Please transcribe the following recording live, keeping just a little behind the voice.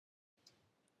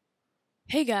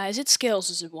Hey guys, it's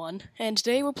Scales1, and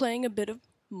today we're playing a bit of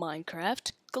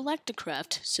Minecraft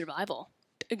Galacticraft Survival.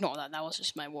 Ignore that, that was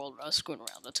just my world I was screwing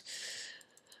around it.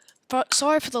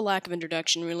 Sorry for the lack of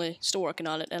introduction, really, still working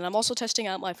on it, and I'm also testing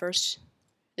out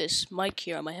this mic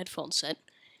here on my headphone set.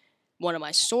 One of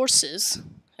my sources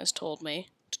has told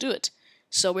me to do it.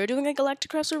 So we're doing a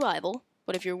Galacticraft Survival,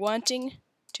 but if you're wanting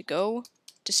to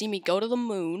see me go to the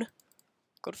moon,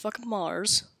 go to fucking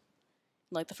Mars,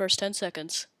 in like the first 10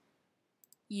 seconds,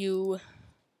 you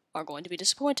are going to be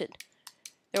disappointed.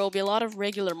 There will be a lot of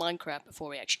regular Minecraft before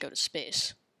we actually go to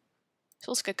space.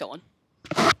 So let's get going.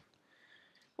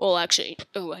 Well, actually,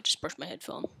 oh, I just brushed my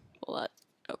headphone. Well,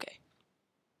 okay.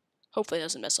 Hopefully it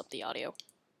doesn't mess up the audio.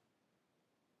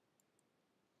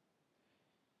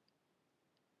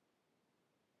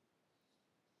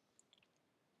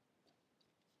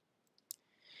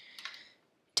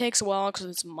 It takes a while because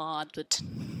it's a mod, but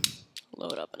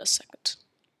load up in a second.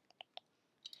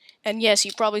 And yes,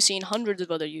 you've probably seen hundreds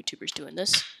of other YouTubers doing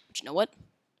this, but you know what?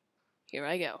 Here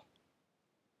I go.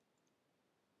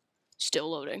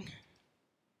 Still loading.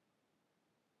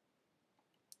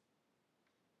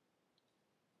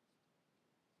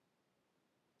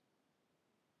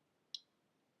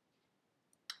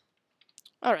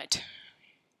 Alright.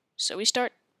 So we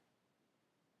start.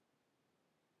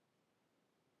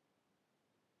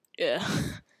 Yeah.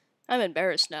 I'm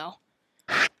embarrassed now.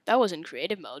 That was in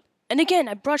creative mode. And again,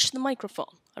 I brushed the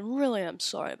microphone. I really am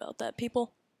sorry about that,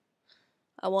 people.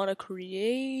 I want to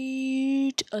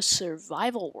create a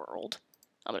survival world.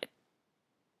 I'm going to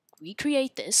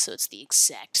recreate this so it's the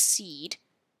exact seed.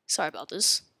 Sorry about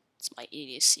this. It's my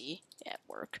idiocy at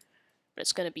work. But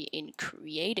it's going to be in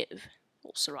creative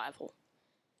survival.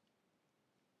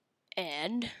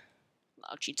 And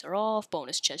log cheats are off,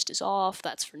 bonus chest is off,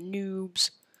 that's for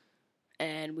noobs.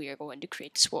 And we are going to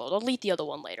create this world. I'll delete the other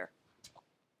one later.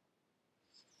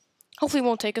 Hopefully it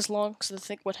won't take as long, because I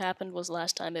think what happened was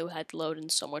last time it had to load in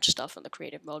so much stuff in the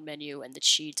creative mode menu and the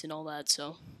cheats and all that,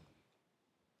 so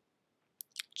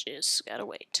just gotta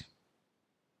wait.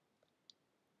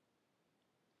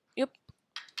 Yep.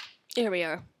 Here we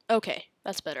are. Okay,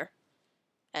 that's better.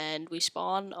 And we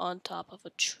spawn on top of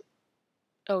a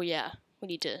oh yeah, we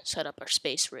need to set up our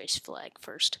space race flag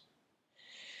first.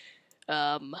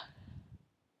 We're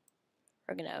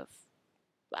gonna have,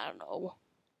 I don't know,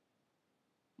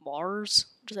 Mars?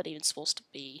 What is that even supposed to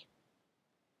be?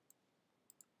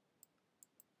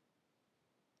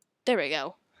 There we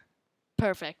go.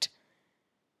 Perfect.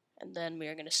 And then we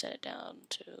are going to set it down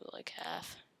to like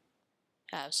half.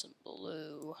 Have some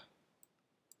blue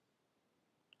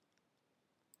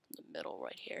in the middle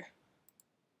right here.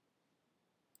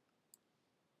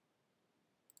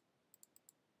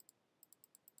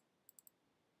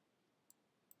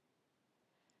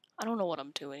 I don't know what I'm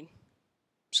doing.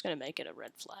 I'm just going to make it a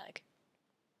red flag.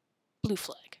 Blue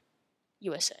flag.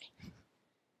 USA.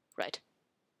 Right.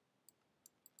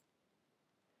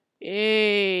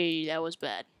 Hey, that was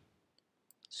bad.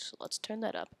 So let's turn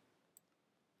that up.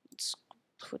 Let's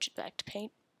switch it back to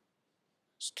paint.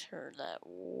 Let's turn that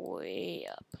way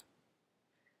up.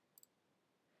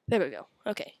 There we go.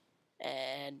 Okay.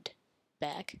 And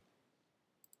back.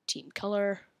 Team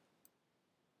color.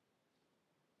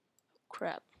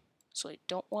 Crap. So I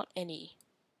don't want any of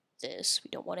this. We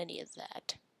don't want any of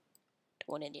that. Don't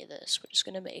want any of this. We're just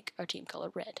gonna make our team color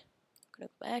red. I'm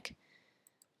gonna go back.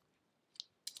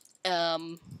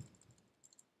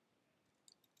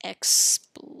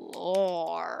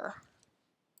 Explore.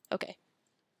 Okay.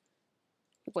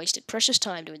 We wasted precious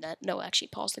time doing that. No, actually,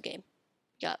 pause the game.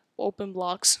 We got open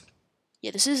blocks. Yeah,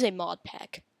 this is a mod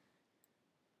pack.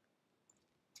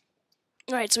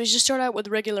 Alright, so we just start out with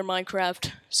regular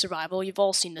Minecraft survival. You've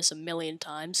all seen this a million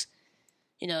times.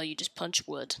 You know, you just punch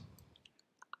wood.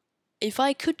 If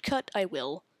I could cut, I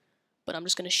will. But I'm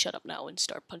just gonna shut up now and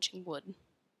start punching wood.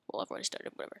 Well, I've already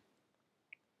started, whatever.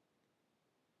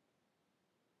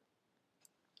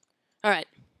 Alright.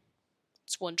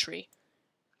 It's one tree.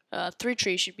 3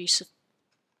 trees should be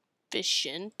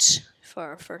sufficient for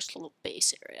our first little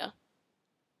base area.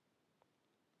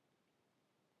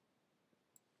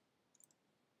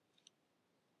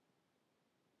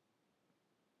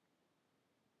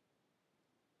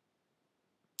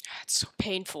 It's so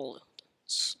painful.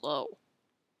 Slow.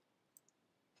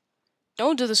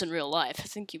 Don't do this in real life. I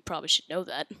think you probably should know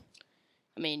that.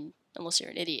 I mean, unless you're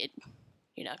an idiot.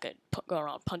 You're not gonna go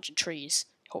around punching trees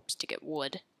in hopes to get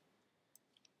wood.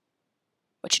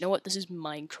 But you know what? This is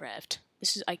Minecraft.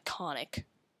 This is iconic.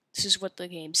 This is what the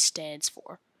game stands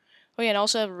for. Oh yeah, and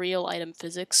also have real item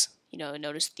physics. You know,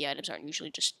 notice the items aren't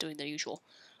usually just doing their usual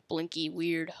blinky,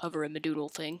 weird, hover and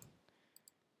madoodle thing.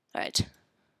 Alright.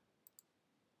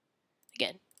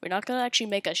 We're not gonna actually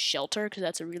make a shelter because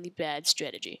that's a really bad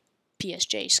strategy.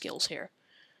 PSJ skills here.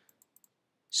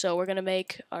 So we're gonna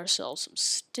make ourselves some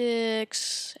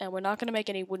sticks, and we're not gonna make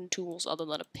any wooden tools other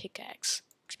than a pickaxe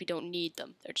because we don't need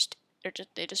them.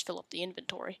 They just fill up the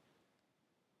inventory.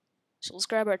 So let's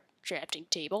grab our crafting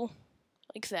table,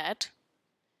 like that.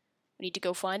 We need to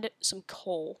go find some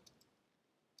coal.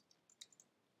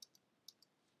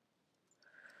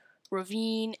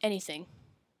 Ravine, anything.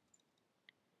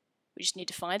 We just need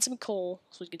to find some coal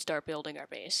so we can start building our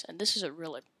base. And this is a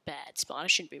really bad spot. I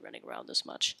shouldn't be running around this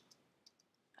much.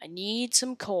 I need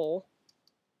some coal.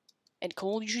 And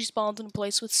coal usually spawns in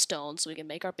place with stone, so we can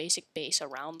make our basic base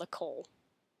around the coal.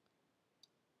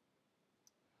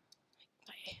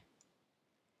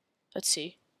 Let's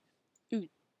see. Ooh,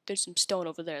 there's some stone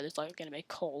over there. There's like gonna make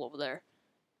coal over there.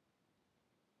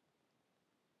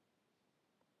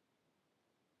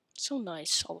 So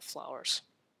nice, all the flowers.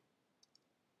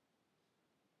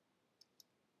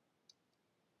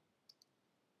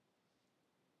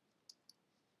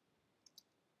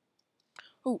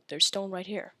 Ooh, there's stone right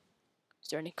here. Is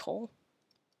there any coal?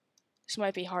 This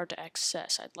might be hard to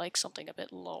access. I'd like something a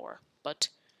bit lower, but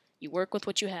you work with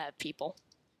what you have, people.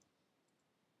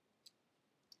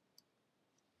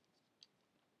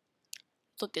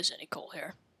 Look, there's any coal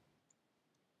here.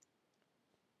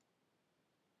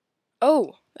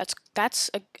 Oh,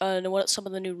 that's some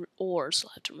of the new ores.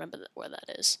 I'll have to remember where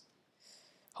that is.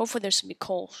 Hopefully there's some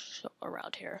coal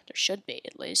around here. There should be,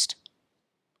 at least.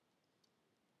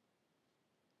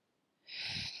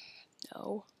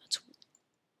 No, that's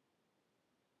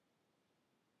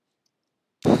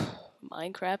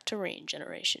Minecraft terrain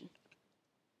generation.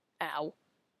 Ow.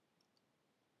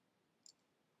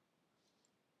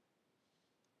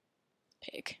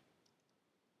 Pig.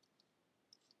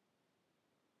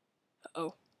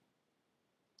 Uh-oh.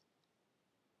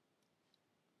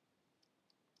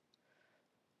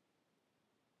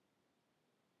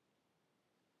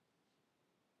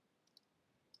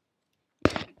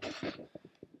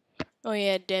 Oh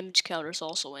yeah, damage counter's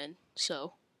also in,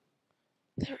 so...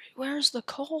 Where's the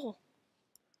coal?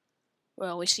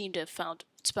 Well, we seem to have found...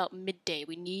 It's about midday.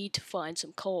 We need to find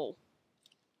some coal.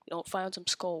 If we don't find some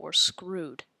coal, we're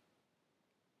screwed.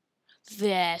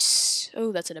 This.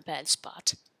 Oh, that's in a bad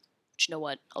spot. But you know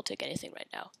what? I'll take anything right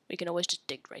now. We can always just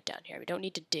dig right down here. We don't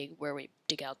need to dig where we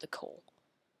dig out the coal.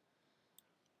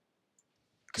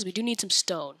 Because we do need some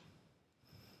stone.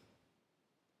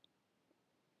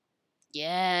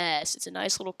 Yes, it's a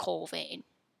nice little coal vein.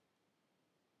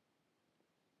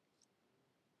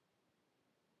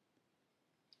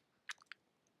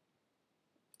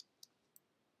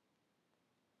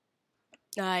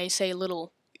 I say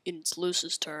little in its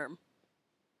loosest term.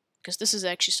 Because this is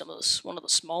actually one of the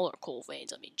smaller coal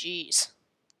veins. I mean, geez.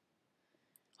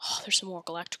 Oh, there's some more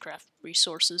Galacticraft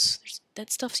resources.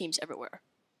 That stuff seems everywhere.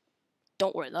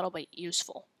 Don't worry, that'll be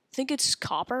useful. I think it's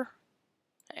copper.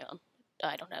 Hang on.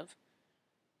 I don't have...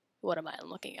 What am I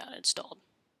looking at installed?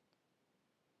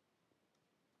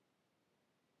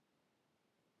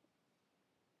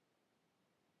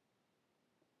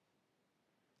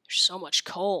 There's so much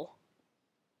coal.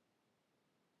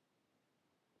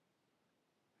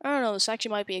 I don't know, this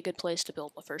actually might be a good place to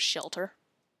build my first shelter.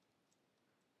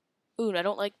 Ooh, I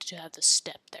don't like to have the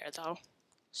step there, though.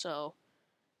 So,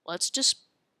 let's just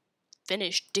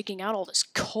finish digging out all this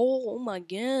coal. Oh my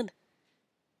god.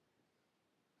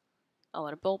 I'm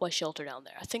gonna build my shelter down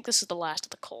there. I think this is the last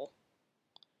of the coal.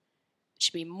 It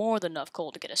should be more than enough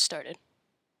coal to get us started.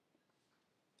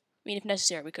 I mean, if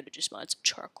necessary, we could have just mined some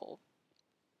charcoal.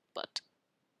 But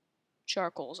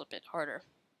charcoal's a bit harder.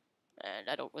 And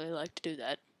I don't really like to do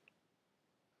that.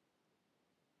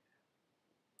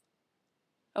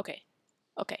 Okay.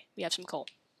 Okay, we have some coal.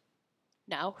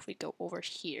 Now, if we go over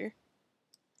here...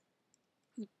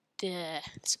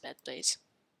 That's a bad place.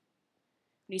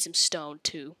 We need some stone,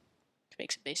 too. To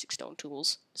make some basic stone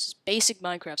tools. This is basic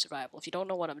Minecraft survival. If you don't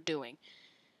know what I'm doing,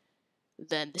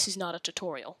 then this is not a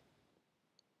tutorial.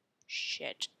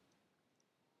 Shit.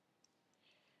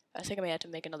 I think I may have to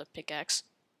make another pickaxe.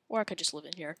 Or I could just live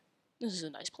in here. This is a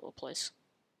nice little place.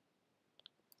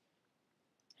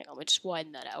 Hang on, let me just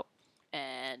widen that out.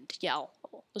 And yeah,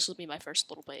 this will be my first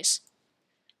little base.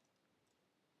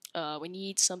 We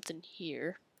need something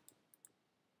here.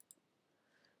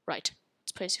 Right,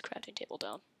 let's place the crafting table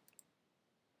down.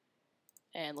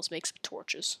 And let's make some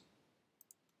torches.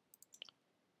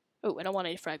 Oh, I don't want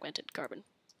any fragmented carbon.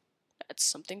 That's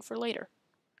something for later.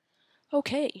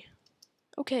 Okay.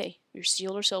 Okay, we've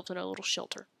sealed ourselves in our little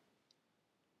shelter.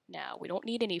 Now, we don't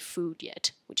need any food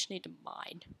yet. We just need to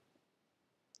mine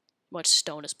as much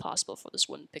stone as possible before this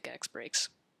wooden pickaxe breaks.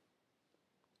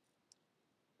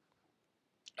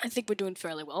 I think we're doing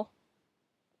fairly well.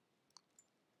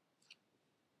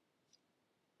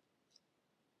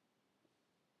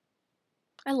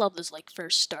 I love this, like,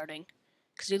 first starting,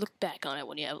 because you look back on it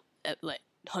when you have, like,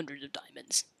 hundreds of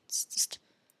diamonds. It's just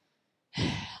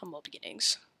humble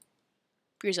beginnings.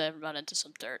 Because I haven't run into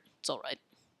some dirt. It's alright.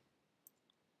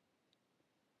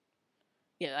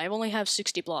 Yeah, I only have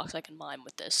 60 blocks I can mine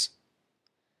with this.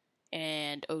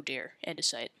 And, oh dear,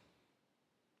 andesite.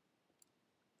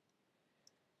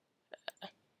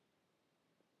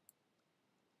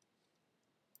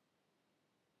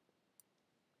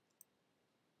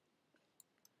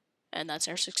 And that's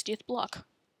our 60th block.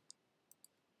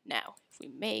 Now, if we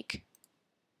make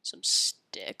some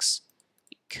sticks,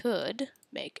 we could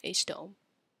make a stone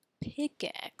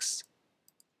pickaxe.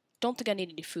 Don't think I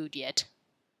need any food yet,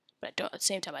 but I don't. At the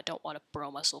same time, I don't want to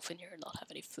burrow myself in here and not have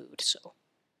any food. So,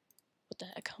 what the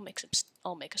heck?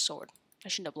 I'll make a sword. I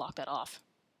shouldn't have blocked that off.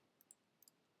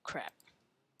 Crap.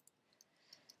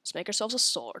 Let's make ourselves a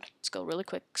sword. Let's go really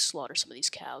quick. Slaughter some of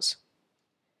these cows.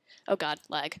 Oh God,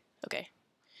 lag. Okay.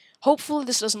 Hopefully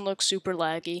this doesn't look super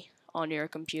laggy on your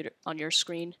computer, on your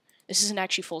screen. This isn't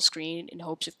actually full screen in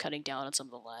hopes of cutting down on some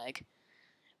of the lag.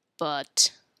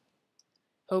 But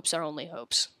hopes are only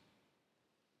hopes.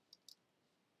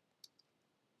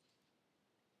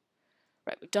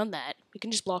 Right, we've done that. We can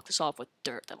just block this off with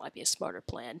dirt. That might be a smarter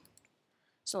plan.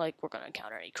 It's not like we're going to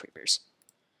encounter any creepers.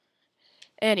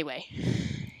 Anyway,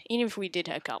 even if we did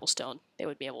have cobblestone, they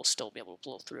would still be able to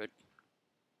blow through it.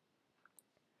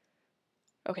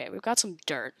 Okay, we've got some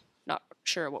dirt. Not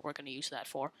sure what we're going to use that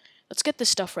for. Let's get this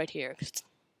stuff right here. I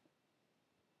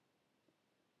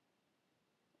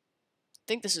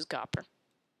think this is copper.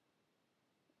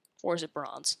 Or is it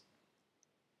bronze?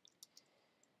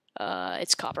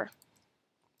 It's copper.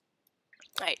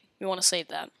 Alright, we want to save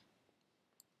that.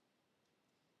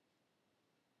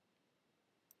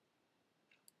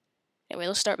 Anyway,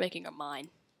 let's start making a mine.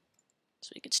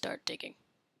 So we can start digging.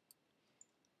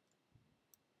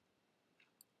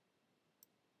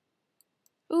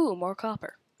 Ooh, more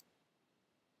copper.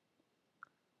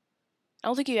 I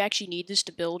don't think you actually need this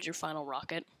to build your final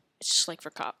rocket. It's just like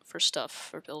for stuff,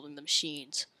 for building the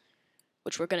machines.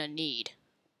 Which we're gonna need.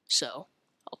 So,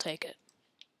 I'll take it.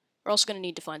 We're also gonna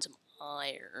need to find some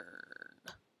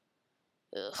iron.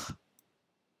 Ugh.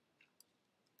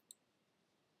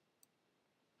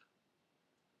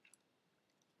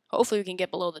 Hopefully we can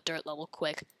get below the dirt level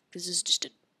quick, because this is just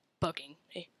a bugging.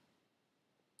 Hey.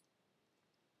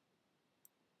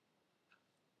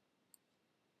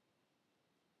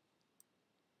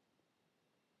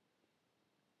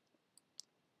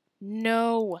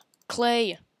 No!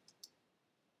 Clay!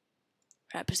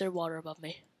 Crap, is there water above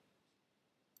me?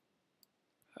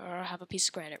 I have a piece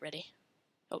of granite ready.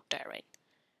 Oh, diorite.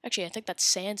 Actually, I think that's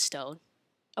sandstone.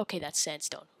 Okay, that's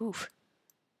sandstone. Oof.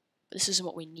 But this isn't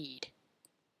what we need.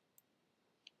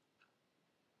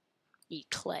 Need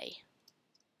clay.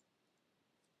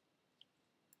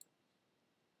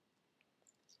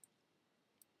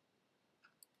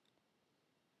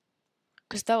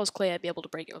 Because if that was clay, I'd be able to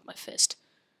break it with my fist.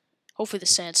 Hopefully the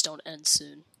sandstone ends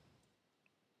soon.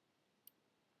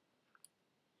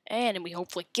 And we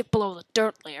hopefully get below the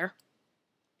dirt layer.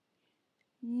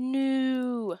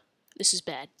 No! This is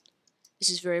bad. This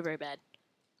is very, very bad.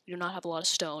 We do not have a lot of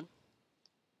stone.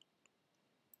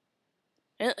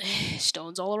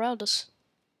 Stone's all around us.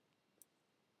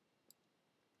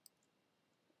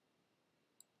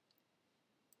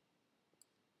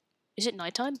 Is it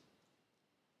nighttime?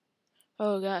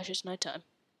 Oh gosh, it's nighttime.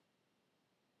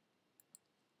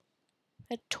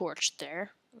 A torch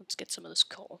there. Let's get some of this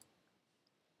coal.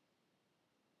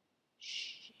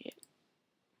 Shit.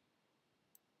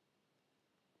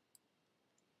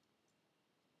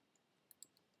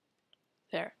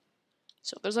 There.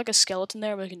 So if there's like a skeleton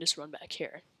there, we can just run back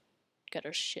here. Get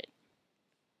our shit.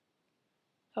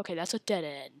 Okay, that's a dead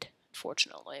end.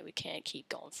 Unfortunately, we can't keep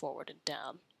going forward and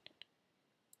down.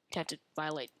 We have to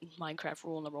violate Minecraft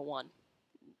rule number 1.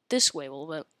 This way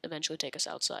will eventually take us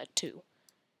outside, too.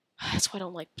 That's why I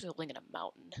don't like building in a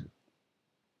mountain.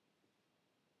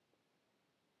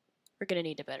 We're gonna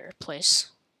need a better place.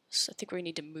 So I think we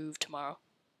need to move tomorrow.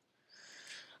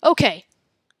 Okay.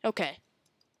 Okay.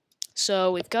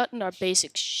 So we've gotten our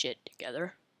basic shit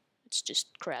together. Let's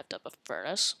just craft up a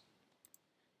furnace.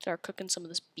 Start cooking some of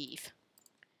this beef.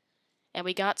 And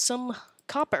we got some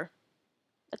copper.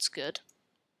 That's good.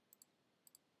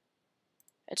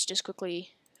 Let's just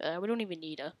quickly... we don't even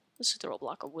need a... Let's throw a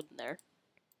block of wood in there.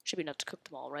 Should be enough to cook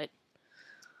them all, right?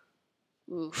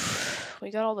 Oof. We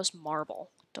got all this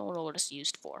marble. Don't know what it's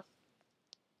used for.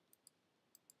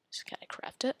 Just can I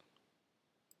craft it?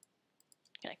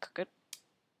 Can I cook it?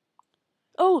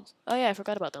 Oh yeah, I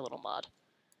forgot about that little mod.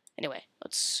 Anyway,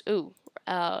 let's. Ooh,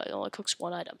 it only cooks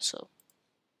one item, so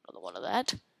another one of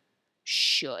that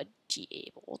should be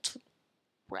able to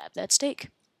grab that steak.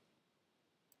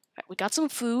 Alright, we got some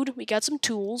food, we got some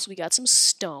tools, we got some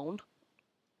stone.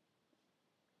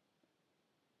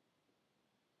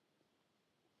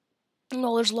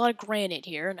 Well, there's a lot of granite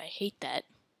here, and I hate that.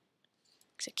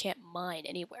 Because I can't mine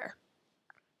anywhere.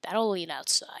 That'll lead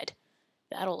outside.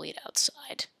 That'll lead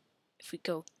outside. If we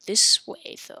go this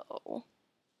way, though, we're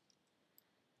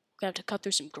gonna have to cut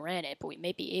through some granite, but we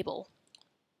may be able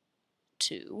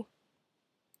to,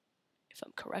 if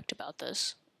I'm correct about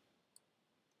this.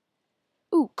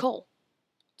 Ooh, coal.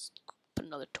 Let's put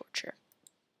another torch here.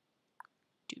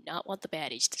 Do not want the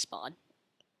baddies to spawn.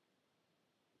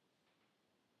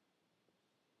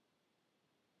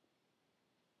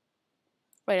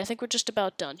 Right, I think we're just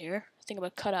about done here. I think I'm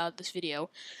going to cut out this video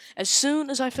as soon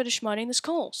as I finish mining this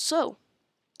coal. So,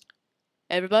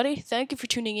 everybody, thank you for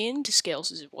tuning in to Scale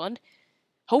Season 1.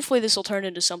 Hopefully this will turn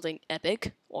into something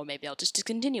epic, or maybe I'll just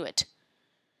discontinue it.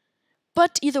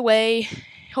 But either way,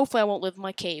 hopefully I won't live in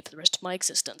my cave for the rest of my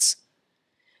existence.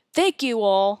 Thank you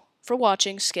all for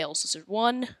watching Scale Season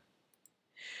 1,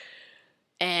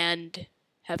 and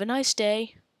have a nice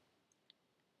day.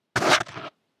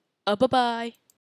 Bye-bye.